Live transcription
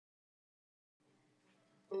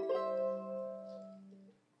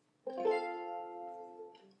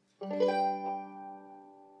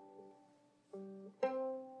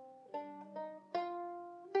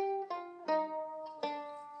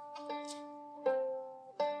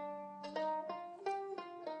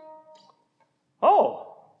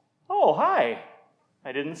Oh, hi.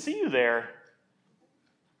 I didn't see you there.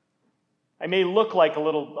 I may look like a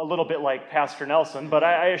little bit like Pastor Nelson, but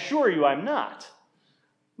I assure you I'm not.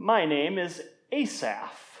 My name is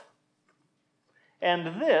Asaph.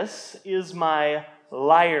 And this is my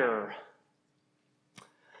lyre.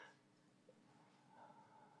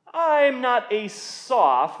 I'm not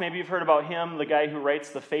Asaph. Maybe you've heard about him, the guy who writes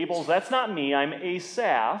the fables. That's not me. I'm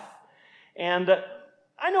Asaph. And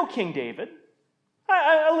I know King David.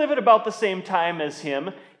 I live at about the same time as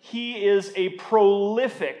him. He is a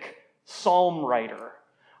prolific psalm writer,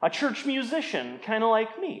 a church musician, kind of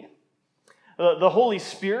like me. The Holy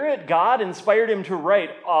Spirit, God, inspired him to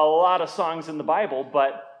write a lot of songs in the Bible,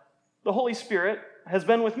 but the Holy Spirit has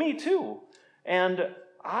been with me too. And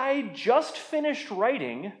I just finished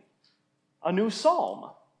writing a new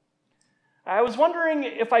psalm. I was wondering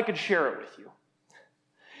if I could share it with you.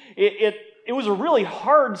 It was a really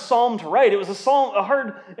hard psalm to write. It was a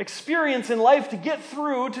hard experience in life to get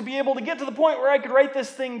through, to be able to get to the point where I could write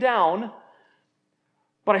this thing down.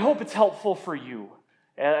 But I hope it's helpful for you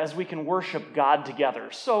as we can worship God together.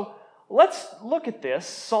 So let's look at this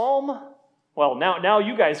Psalm, well, now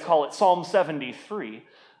you guys call it Psalm 73,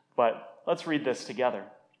 but let's read this together.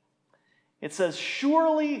 It says,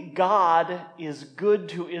 "Surely God is good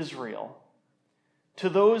to Israel, to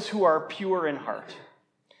those who are pure in heart.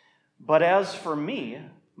 But as for me,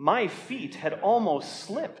 my feet had almost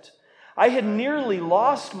slipped. I had nearly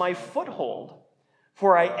lost my foothold,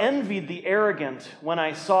 for I envied the arrogant when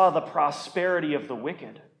I saw the prosperity of the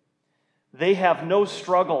wicked. They have no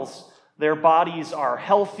struggles. Their bodies are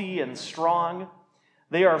healthy and strong.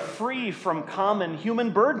 They are free from common human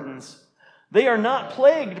burdens. They are not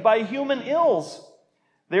plagued by human ills.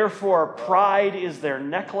 Therefore, pride is their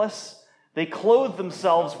necklace. They clothe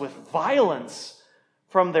themselves with violence.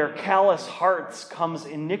 From their callous hearts comes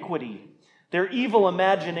iniquity. Their evil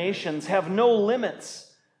imaginations have no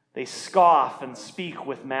limits. They scoff and speak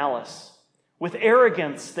with malice. With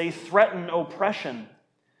arrogance they threaten oppression.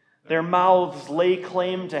 Their mouths lay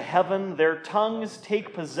claim to heaven. Their tongues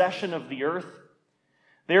take possession of the earth.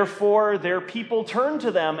 Therefore their people turn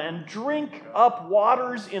to them and drink up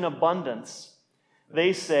waters in abundance.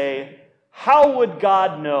 They say, 'How would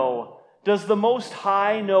God know? Does the Most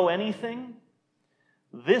High know anything?'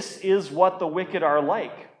 This is what the wicked are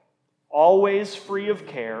like. Always free of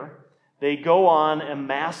care, they go on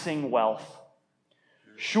amassing wealth.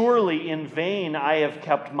 Surely in vain I have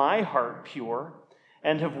kept my heart pure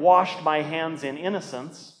and have washed my hands in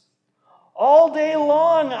innocence. All day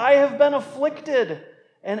long I have been afflicted,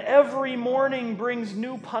 and every morning brings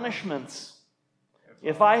new punishments.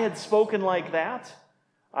 If I had spoken like that,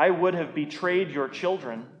 I would have betrayed your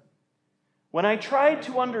children. When I tried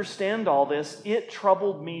to understand all this, it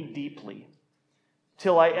troubled me deeply,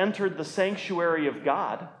 till I entered the sanctuary of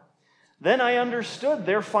God. Then I understood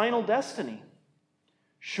their final destiny.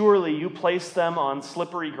 Surely you place them on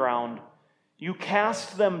slippery ground. You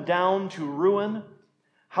cast them down to ruin.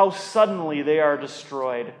 How suddenly they are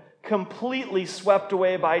destroyed, completely swept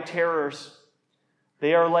away by terrors.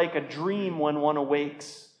 They are like a dream when one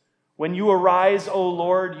awakes. When you arise, O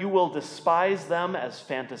Lord, you will despise them as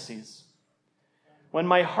fantasies. When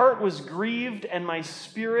my heart was grieved and my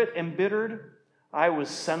spirit embittered, I was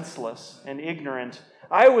senseless and ignorant.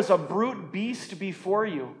 I was a brute beast before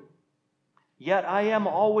you. Yet I am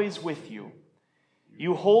always with you.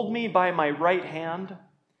 You hold me by my right hand.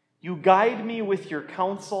 You guide me with your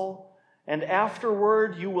counsel, and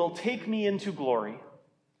afterward you will take me into glory.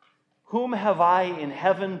 Whom have I in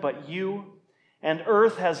heaven but you? And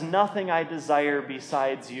earth has nothing I desire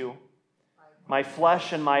besides you. My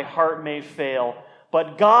flesh and my heart may fail,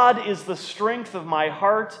 but God is the strength of my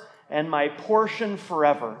heart and my portion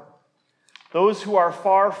forever. Those who are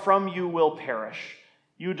far from you will perish.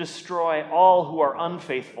 You destroy all who are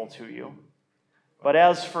unfaithful to you. But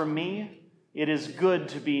as for me, it is good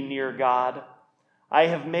to be near God. I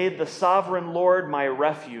have made the sovereign Lord my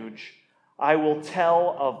refuge. I will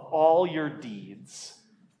tell of all your deeds."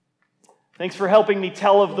 Thanks for helping me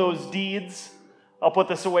tell of those deeds. I'll put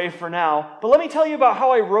this away for now. But let me tell you about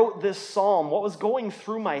how I wrote this psalm, what was going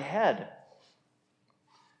through my head.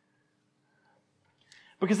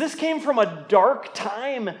 Because this came from a dark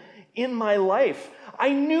time in my life. I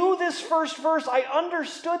knew this first verse. I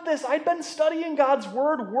understood this. I'd been studying God's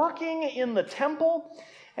word, working in the temple,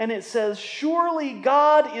 and it says, "Surely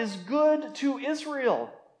God is good to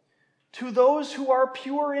Israel, to those who are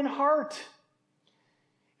pure in heart."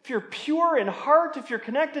 If you're pure in heart, if you're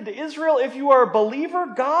connected to Israel, if you are a believer,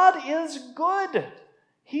 God is good.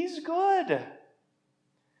 He's good.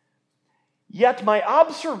 Yet my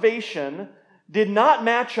observation did not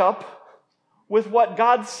match up with what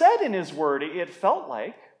God said in His Word, it felt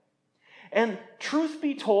like. And truth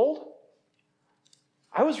be told,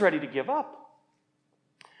 I was ready to give up.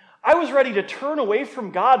 I was ready to turn away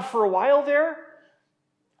from God for a while there.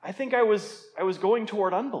 I think I was going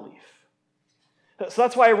toward unbelief. So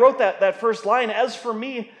that's why I wrote that first line. As for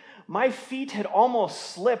me, my feet had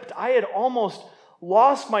almost slipped. I had almost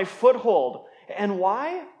lost my foothold. And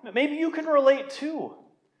why? Maybe you can relate too.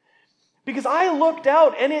 Because I looked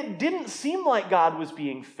out and it didn't seem like God was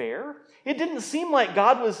being fair. It didn't seem like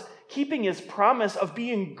God was keeping His promise of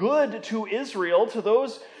being good to Israel, to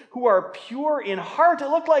those who are pure in heart. It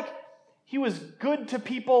looked like He was good to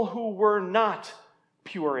people who were not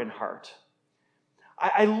pure in heart.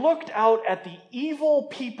 I looked out at the evil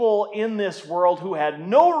people in this world who had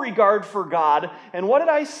no regard for God, and what did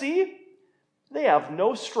I see? They have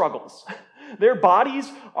no struggles. Their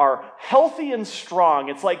bodies are healthy and strong.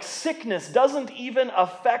 It's like sickness doesn't even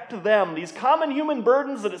affect them. These common human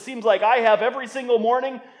burdens that it seems like I have every single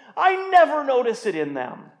morning, I never notice it in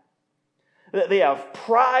them. They have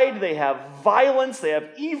pride, they have violence, they have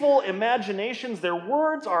evil imaginations. Their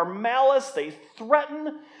words are malice, they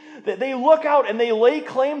threaten. They look out and they lay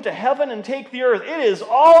claim to heaven and take the earth. It is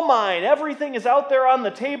all mine. Everything is out there on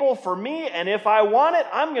the table for me, and if I want it,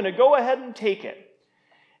 I'm going to go ahead and take it.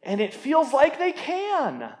 And it feels like they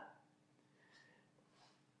can.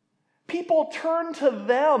 People turn to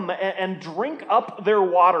them and drink up their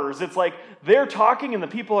waters. It's like they're talking and the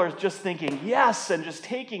people are just thinking, yes, and just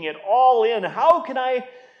taking it all in. How can I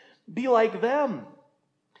be like them?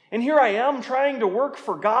 And here I am trying to work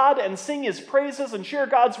for God and sing His praises and share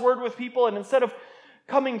God's word with people. And instead of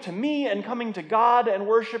coming to me and coming to God and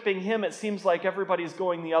worshiping Him, it seems like everybody's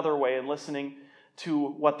going the other way and listening to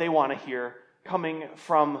what they want to hear, coming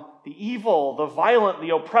from the evil, the violent, the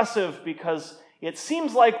oppressive, because it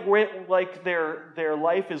seems like their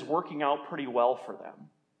life is working out pretty well for them.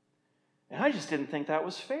 And I just didn't think that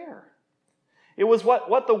was fair. It was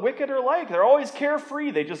what the wicked are like. They're always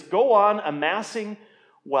carefree. They just go on amassing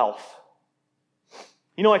wealth.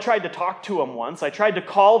 You know, I tried to talk to them once. I tried to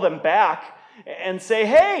call them back and say,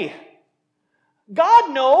 hey,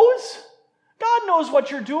 God knows. God knows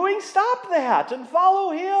what you're doing. Stop that and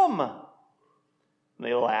follow Him. And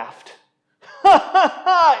they laughed.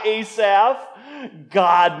 Asaph,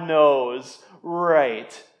 God knows.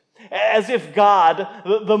 Right. As if God,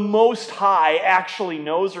 the Most High, actually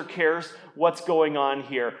knows or cares what's going on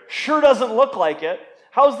here. Sure doesn't look like it.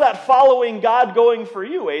 How's that following God going for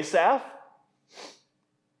you, Asaph?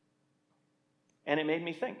 And it made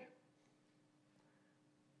me think,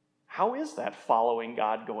 how is that following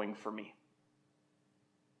God going for me?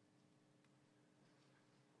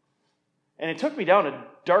 And it took me down a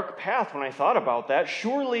dark path when I thought about that.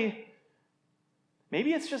 Surely,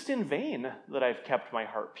 maybe it's just in vain that I've kept my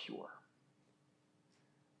heart pure.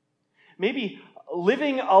 Maybe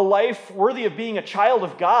living a life worthy of being a child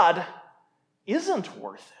of God isn't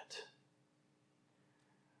worth it.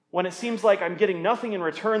 When it seems like I'm getting nothing in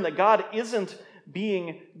return, that God isn't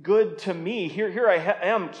being good to me. Here I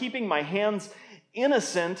am, keeping my hands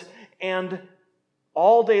innocent, and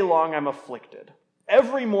all day long I'm afflicted.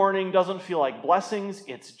 Every morning doesn't feel like blessings,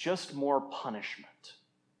 it's just more punishment.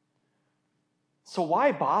 So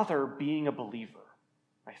why bother being a believer,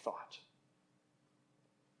 I thought.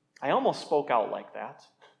 I almost spoke out like that.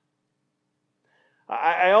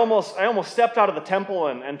 I almost stepped out of the temple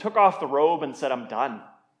and took off the robe and said, I'm done.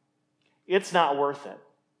 It's not worth it.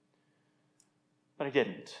 But I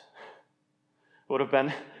didn't. It would have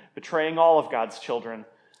been betraying all of God's children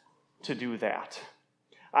to do that.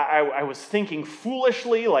 I was thinking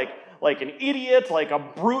foolishly, like an idiot, like a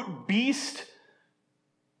brute beast.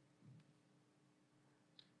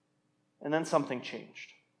 And then something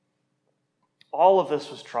changed. All of this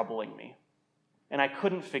was troubling me, and I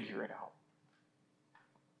couldn't figure it out.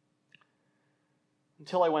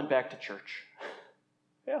 Until I went back to church.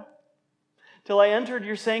 Yeah. Till I entered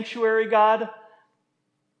your sanctuary, God,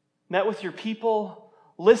 met with your people,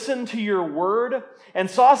 listened to your word, and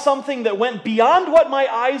saw something that went beyond what my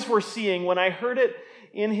eyes were seeing when I heard it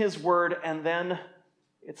in His word, and then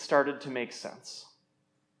it started to make sense.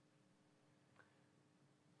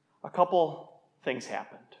 A couple things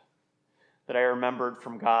happened that I remembered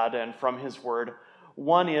from God and from His word.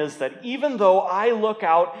 One is that even though I look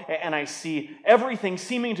out and I see everything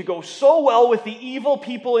seeming to go so well with the evil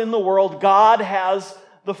people in the world, God has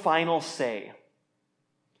the final say.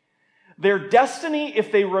 Their destiny,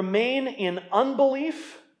 if they remain in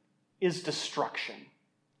unbelief, is destruction.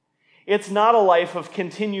 It's not a life of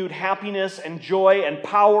continued happiness and joy and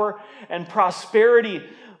power and prosperity,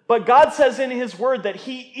 But God says in His Word that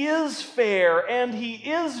He is fair and He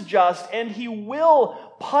is just and He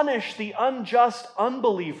will punish the unjust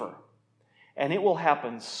unbeliever. And it will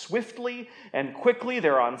happen swiftly and quickly.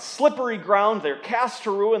 They're on slippery ground. They're cast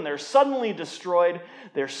to ruin. They're suddenly destroyed.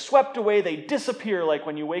 They're swept away. They disappear like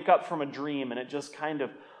when you wake up from a dream and it just kind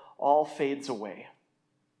of all fades away.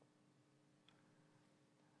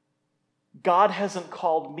 God hasn't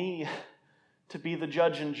called me to be the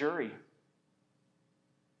judge and jury.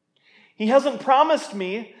 He hasn't promised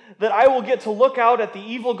me that I will get to look out at the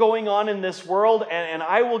evil going on in this world and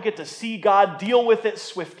I will get to see God deal with it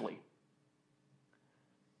swiftly.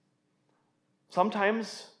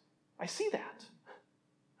 Sometimes I see that.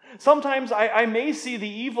 Sometimes I may see the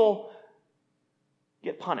evil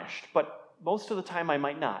get punished, but most of the time I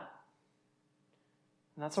might not.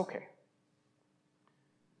 And that's okay.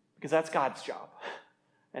 Because that's God's job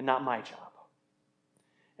and not my job.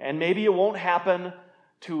 And maybe it won't happen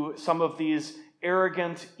to some of these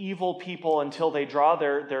arrogant, evil people until they draw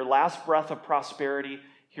their last breath of prosperity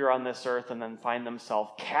here on this earth and then find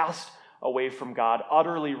themselves cast away from God,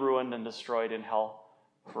 utterly ruined and destroyed in hell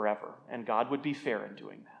forever. And God would be fair in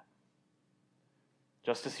doing that.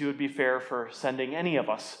 Just as He would be fair for sending any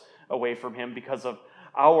of us away from Him because of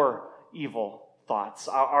our evil thoughts,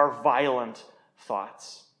 our violent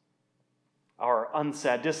thoughts, our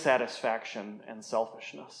dissatisfaction and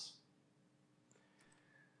selfishness.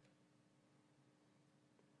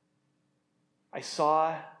 I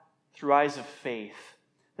saw through eyes of faith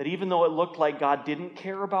that even though it looked like God didn't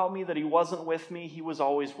care about me, that He wasn't with me, He was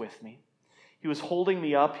always with me. He was holding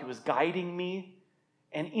me up, He was guiding me,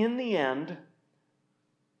 and in the end,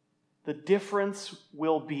 the difference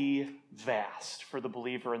will be vast for the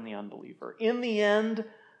believer and the unbeliever. In the end,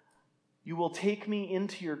 you will take me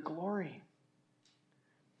into your glory.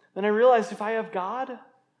 Then I realized if I have God,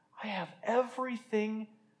 I have everything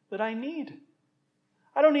that I need.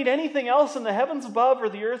 I don't need anything else in the heavens above or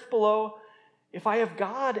the earth below. If I have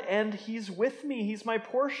God and He's with me, He's my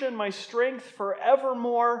portion, my strength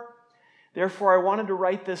forevermore. Therefore, I wanted to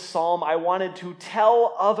write this psalm. I wanted to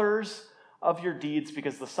tell others of your deeds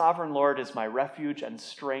because the sovereign Lord is my refuge and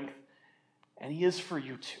strength, and He is for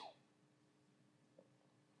you too.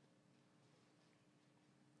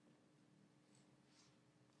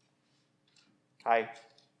 Hi,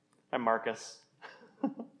 I'm Marcus.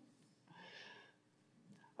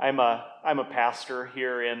 I'm a pastor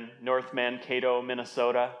here in North Mankato,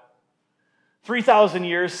 Minnesota. 3,000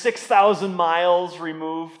 years, 6,000 miles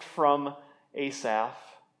removed from Asaph.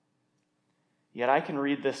 Yet I can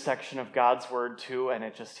read this section of God's Word too, and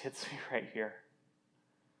it just hits me right here.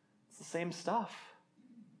 It's the same stuff.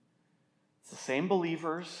 It's the same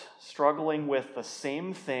believers struggling with the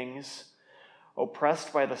same things,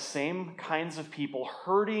 oppressed by the same kinds of people,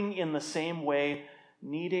 hurting in the same way,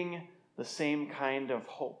 needing the same kind of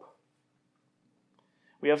hope.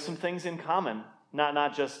 We have some things in common,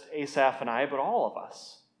 not just Asaph and I, but all of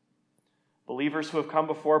us. Believers who have come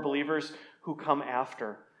before, believers who come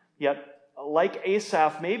after. Yet, like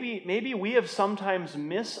Asaph, maybe we have sometimes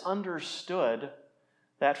misunderstood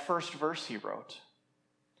that first verse he wrote.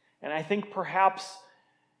 And I think perhaps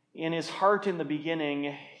in his heart in the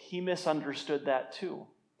beginning, he misunderstood that too.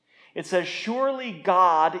 It says, "Surely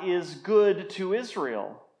God is good to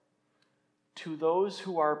Israel, to those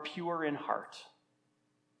who are pure in heart."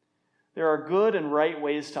 There are good and right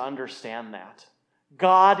ways to understand that.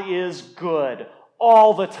 God is good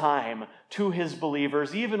all the time to His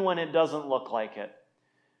believers, even when it doesn't look like it.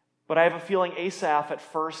 But I have a feeling Asaph at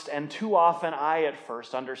first, and too often I at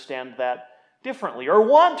first, understand that differently, or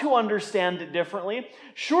want to understand it differently.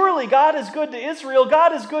 Surely God is good to Israel.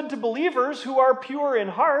 God is good to believers who are pure in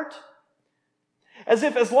heart. As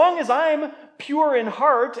if as long as I'm pure in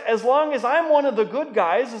heart, as long as I'm one of the good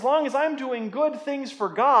guys, as long as I'm doing good things for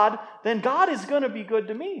God, then God is going to be good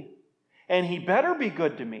to me. And He better be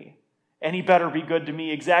good to me. And He better be good to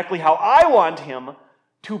me exactly how I want Him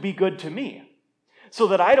to be good to me. So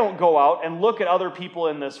that I don't go out and look at other people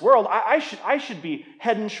in this world. I should be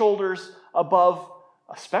head and shoulders above,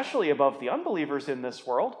 especially above the unbelievers in this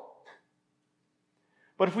world.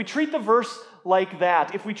 But if we treat the verse like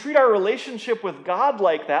that, if we treat our relationship with God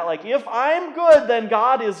like that, like if I'm good, then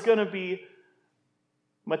God is going to be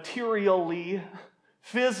materially,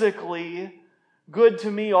 physically good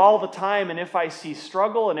to me all the time, and if I see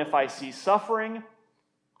struggle and if I see suffering,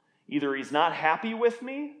 either He's not happy with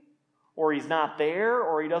me, or He's not there,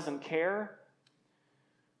 or He doesn't care,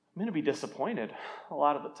 I'm going to be disappointed a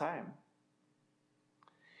lot of the time.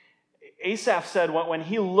 Asaph said when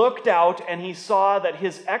he looked out and he saw that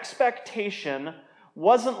his expectation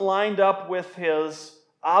wasn't lined up with his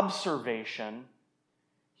observation,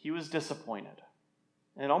 he was disappointed.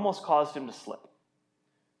 And it almost caused him to slip.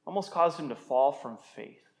 Almost caused him to fall from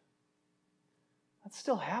faith. That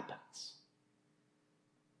still happens.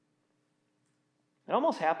 It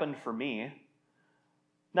almost happened for me.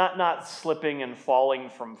 Not slipping and falling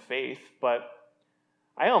from faith, but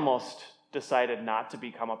I almost decided not to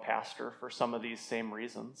become a pastor for some of these same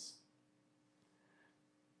reasons.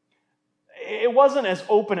 It wasn't as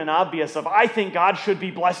open and obvious of, I think God should be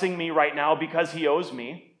blessing me right now because he owes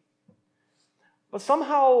me. But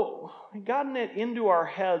somehow we've gotten it into our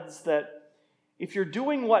heads that if you're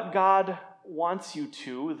doing what God wants you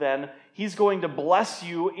to, then he's going to bless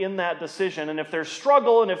you in that decision. And if there's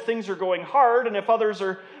struggle, and if things are going hard, and if others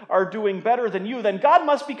are doing better than you, then God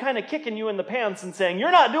must be kind of kicking you in the pants and saying,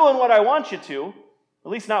 you're not doing what I want you to,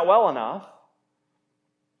 at least not well enough.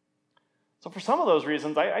 So for some of those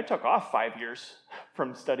reasons, I took off 5 years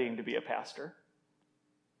from studying to be a pastor.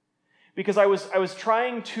 Because I was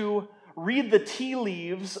trying to read the tea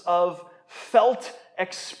leaves of felt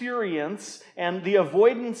experience and the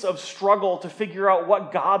avoidance of struggle to figure out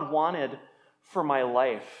what God wanted for my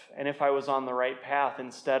life and if I was on the right path,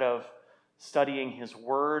 instead of studying his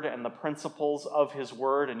word and the principles of his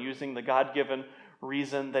word and using the God-given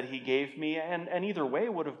reason that he gave me. And either way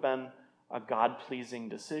would have been a God-pleasing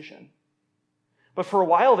decision. But for a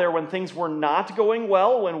while there, when things were not going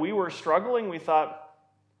well, when we were struggling, we thought,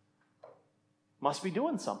 must be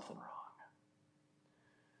doing something wrong.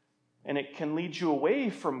 And it can lead you away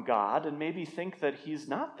from God and maybe think that he's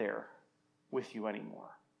not there with you anymore.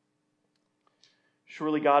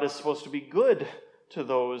 Surely God is supposed to be good to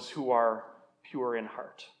those who are pure in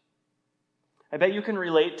heart. I bet you can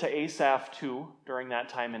relate to Asaph too during that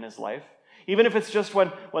time in his life. Even if it's just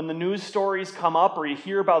when the news stories come up or you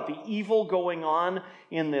hear about the evil going on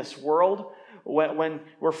in this world, when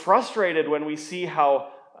we're frustrated when we see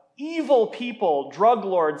how evil people, drug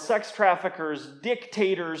lords, sex traffickers,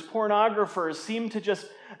 dictators, pornographers seem to just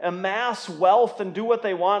amass wealth and do what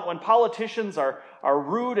they want, when politicians are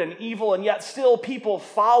rude and evil, and yet still people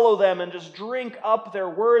follow them and just drink up their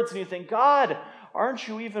words, and you think, God, aren't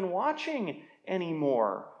you even watching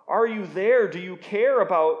anymore? Are you there? Do you care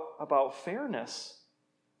about fairness?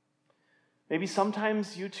 Maybe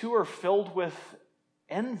sometimes you too are filled with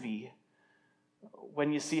envy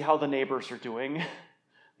when you see how the neighbors are doing,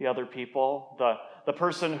 the other people, the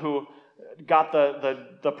person who got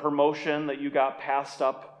the promotion that you got passed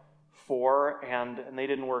up for, and they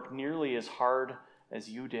didn't work nearly as hard as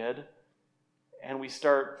you did. And we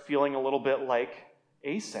start feeling a little bit like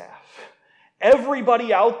Asaph.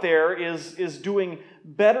 Everybody out there is doing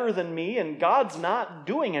better than me, and God's not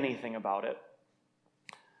doing anything about it.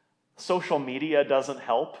 Social media doesn't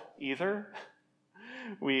help either.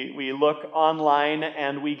 We look online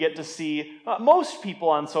and we get to see most people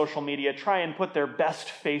on social media try and put their best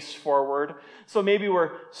face forward. So maybe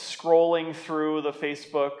we're scrolling through the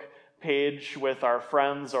Facebook page with our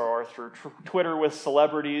friends or through Twitter with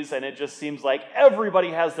celebrities, and it just seems like everybody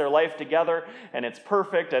has their life together and it's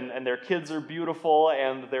perfect, and their kids are beautiful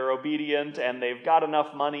and they're obedient and they've got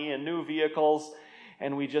enough money and new vehicles,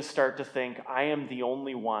 and we just start to think, I am the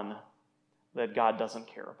only one that God doesn't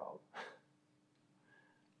care about.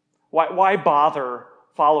 Why bother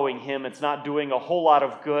following him? It's not doing a whole lot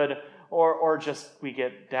of good, or just we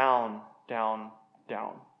get down, down,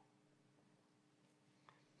 down.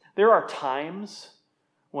 There are times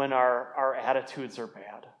when our attitudes are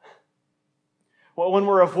bad. Well, when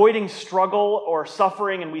we're avoiding struggle or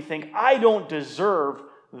suffering and we think, I don't deserve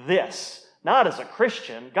this, not as a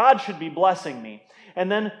Christian. God should be blessing me. And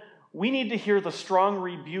then we need to hear the strong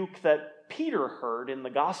rebuke that Peter heard in the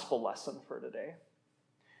gospel lesson for today.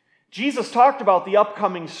 Jesus talked about the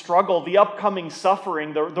upcoming struggle, the upcoming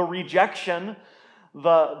suffering, the rejection,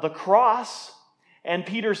 the cross. And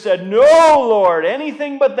Peter said, no, Lord,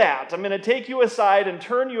 anything but that. I'm going to take you aside and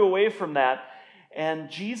turn you away from that. And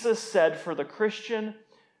Jesus said for the Christian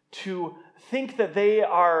to think that they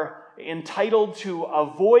are entitled to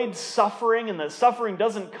avoid suffering and that suffering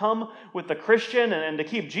doesn't come with the Christian, and to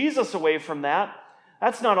keep Jesus away from that,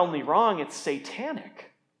 that's not only wrong, it's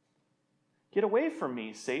satanic. Get away from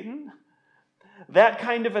me, Satan. That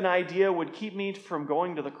kind of an idea would keep me from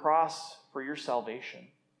going to the cross for your salvation.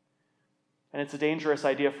 And it's a dangerous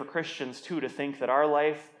idea for Christians, too, to think that our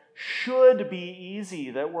life should be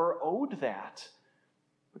easy, that we're owed that,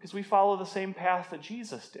 because we follow the same path that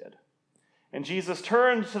Jesus did. And Jesus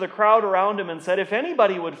turned to the crowd around him and said, if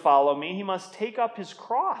anybody would follow me, he must take up his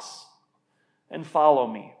cross and follow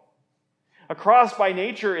me. A cross by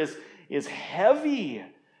nature is heavy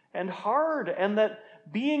and hard, and that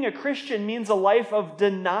being a Christian means a life of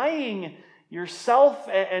denying yourself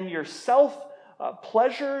and your self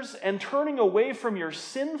pleasures and turning away from your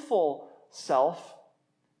sinful self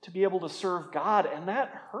to be able to serve God, and that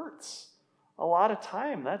hurts a lot of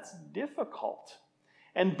time. That's difficult.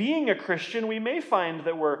 And being a Christian, we may find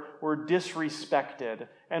that we're disrespected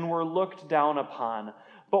and we're looked down upon.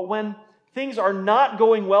 But when things are not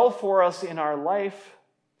going well for us in our life,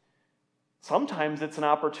 sometimes it's an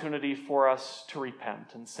opportunity for us to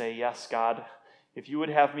repent and say, yes, God, if you would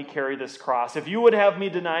have me carry this cross, if you would have me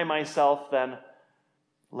deny myself, then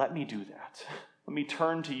let me do that. Let me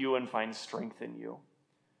turn to you and find strength in you.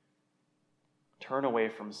 Turn away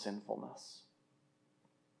from sinfulness.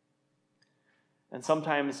 And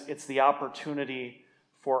sometimes it's the opportunity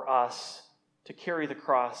for us to carry the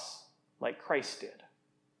cross like Christ did.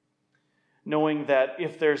 Knowing that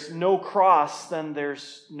if there's no cross, then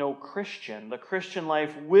there's no Christian. The Christian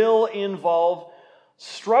life will involve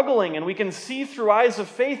struggling, and we can see through eyes of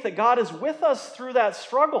faith that God is with us through that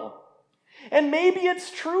struggle. And maybe it's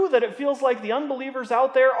true that it feels like the unbelievers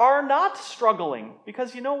out there are not struggling,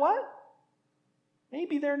 because you know what?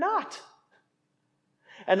 Maybe they're not.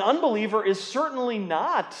 An unbeliever is certainly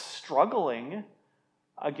not struggling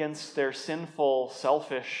against their sinful,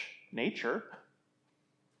 selfish nature.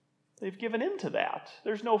 They've given in to that.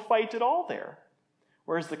 There's no fight at all there.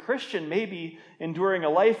 Whereas the Christian may be enduring a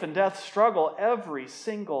life and death struggle every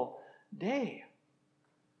single day.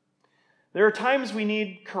 There are times we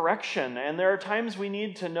need correction, and there are times we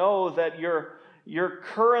need to know that your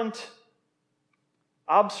current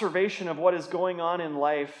observation of what is going on in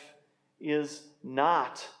life is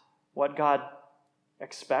not what God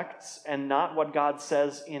expects and not what God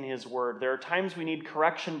says in His Word. There are times we need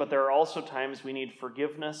correction, but there are also times we need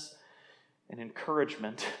forgiveness and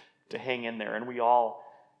encouragement to hang in there, and we all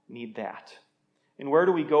need that. And where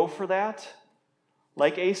do we go for that?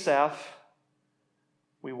 Like Asaph,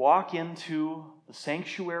 we walk into the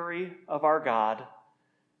sanctuary of our God,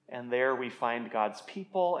 and there we find God's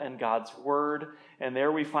people and God's Word, and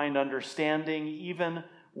there we find understanding even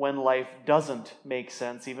when life doesn't make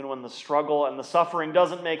sense, even when the struggle and the suffering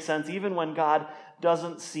doesn't make sense, even when God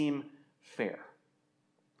doesn't seem fair.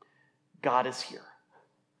 God is here.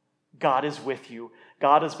 God is with you.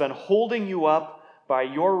 God has been holding you up by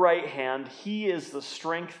your right hand. He is the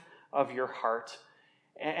strength of your heart.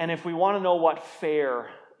 And if we want to know what fair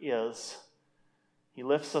is, He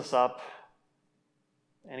lifts us up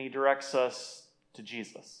and He directs us to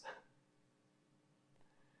Jesus.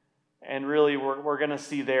 And really, we're going to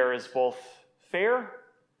see there is both fair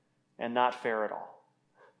and not fair at all.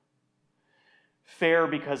 Fair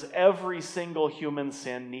because every single human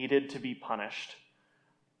sin needed to be punished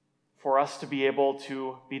for us to be able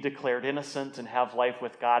to be declared innocent and have life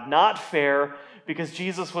with God. Not fair because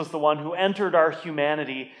Jesus was the one who entered our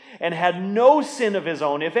humanity and had no sin of His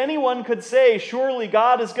own. If anyone could say, surely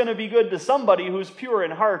God is going to be good to somebody who's pure in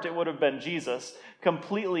heart, it would have been Jesus,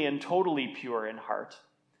 completely and totally pure in heart.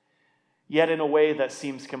 Yet in a way that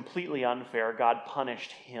seems completely unfair, God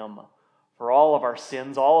punished Him for all of our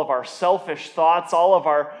sins, all of our selfish thoughts, all of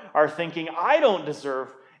our thinking, I don't deserve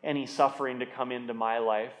any suffering to come into my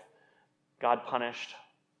life. God punished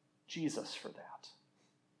Jesus for that.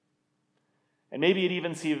 And maybe it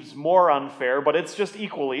even seems more unfair, but it's just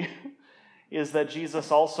equally, is that Jesus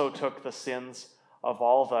also took the sins of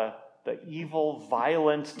all the evil,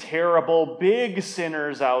 violent, terrible, big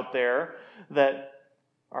sinners out there that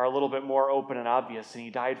are a little bit more open and obvious, and He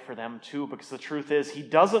died for them too, because the truth is He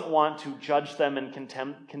doesn't want to judge them and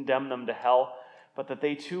condemn them to hell, but that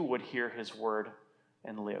they too would hear His word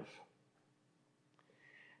and live.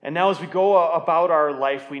 And now as we go about our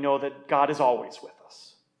life, we know that God is always with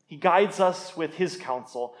us. He guides us with His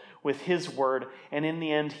counsel, with His word, and in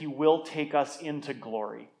the end, He will take us into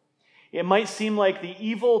glory. It might seem like the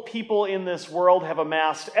evil people in this world have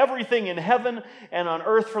amassed everything in heaven and on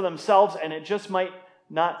earth for themselves, and it just might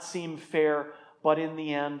not seem fair, but in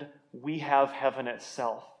the end, we have heaven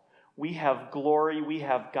itself. We have glory, we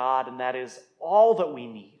have God, and that is all that we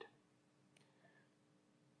need.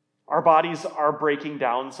 Our bodies are breaking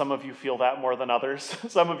down. Some of you feel that more than others.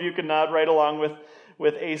 Some of you can nod right along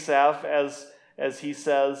with Asaph as he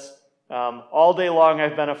says, all day long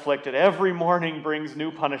I've been afflicted. Every morning brings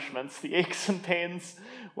new punishments. The aches and pains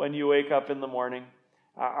when you wake up in the morning.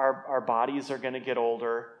 Our bodies are going to get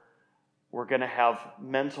older. We're going to have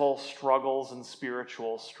mental struggles and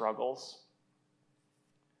spiritual struggles.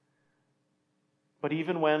 But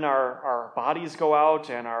even when our bodies go out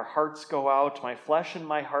and our hearts go out, my flesh and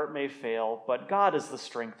my heart may fail, but God is the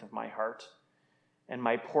strength of my heart and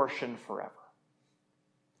my portion forever.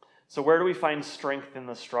 So where do we find strength in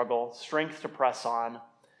the struggle? Strength to press on?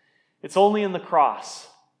 It's only in the cross.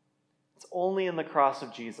 It's only in the cross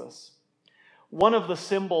of Jesus. One of the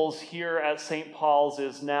symbols here at St. Paul's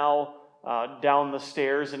is now down the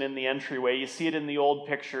stairs and in the entryway. You see it in the old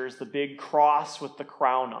pictures, the big cross with the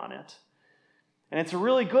crown on it. And it's a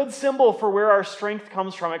really good symbol for where our strength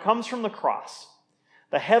comes from. It comes from the cross.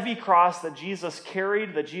 The heavy cross that Jesus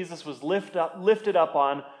carried, that Jesus was lifted up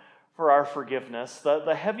on for our forgiveness.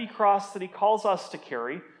 The heavy cross that he calls us to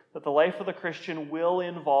carry, that the life of the Christian will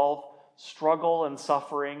involve struggle and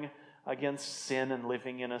suffering against sin and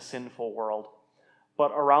living in a sinful world.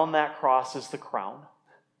 But around that cross is the crown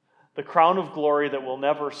of glory that will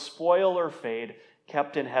never spoil or fade,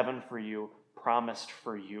 kept in heaven for you, promised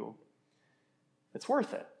for you. It's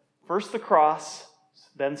worth it. First the cross,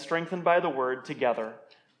 then strengthened by the word, together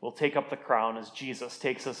we'll take up the crown as Jesus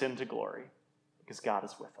takes us into glory, because God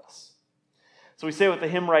is with us. So we say with the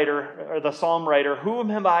hymn writer, or the psalm writer, "Whom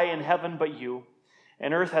have I in heaven but you?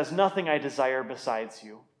 And earth has nothing I desire besides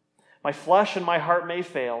you. My flesh and my heart may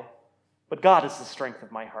fail, but God is the strength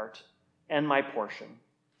of my heart and my portion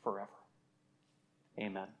forever."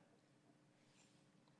 Amen.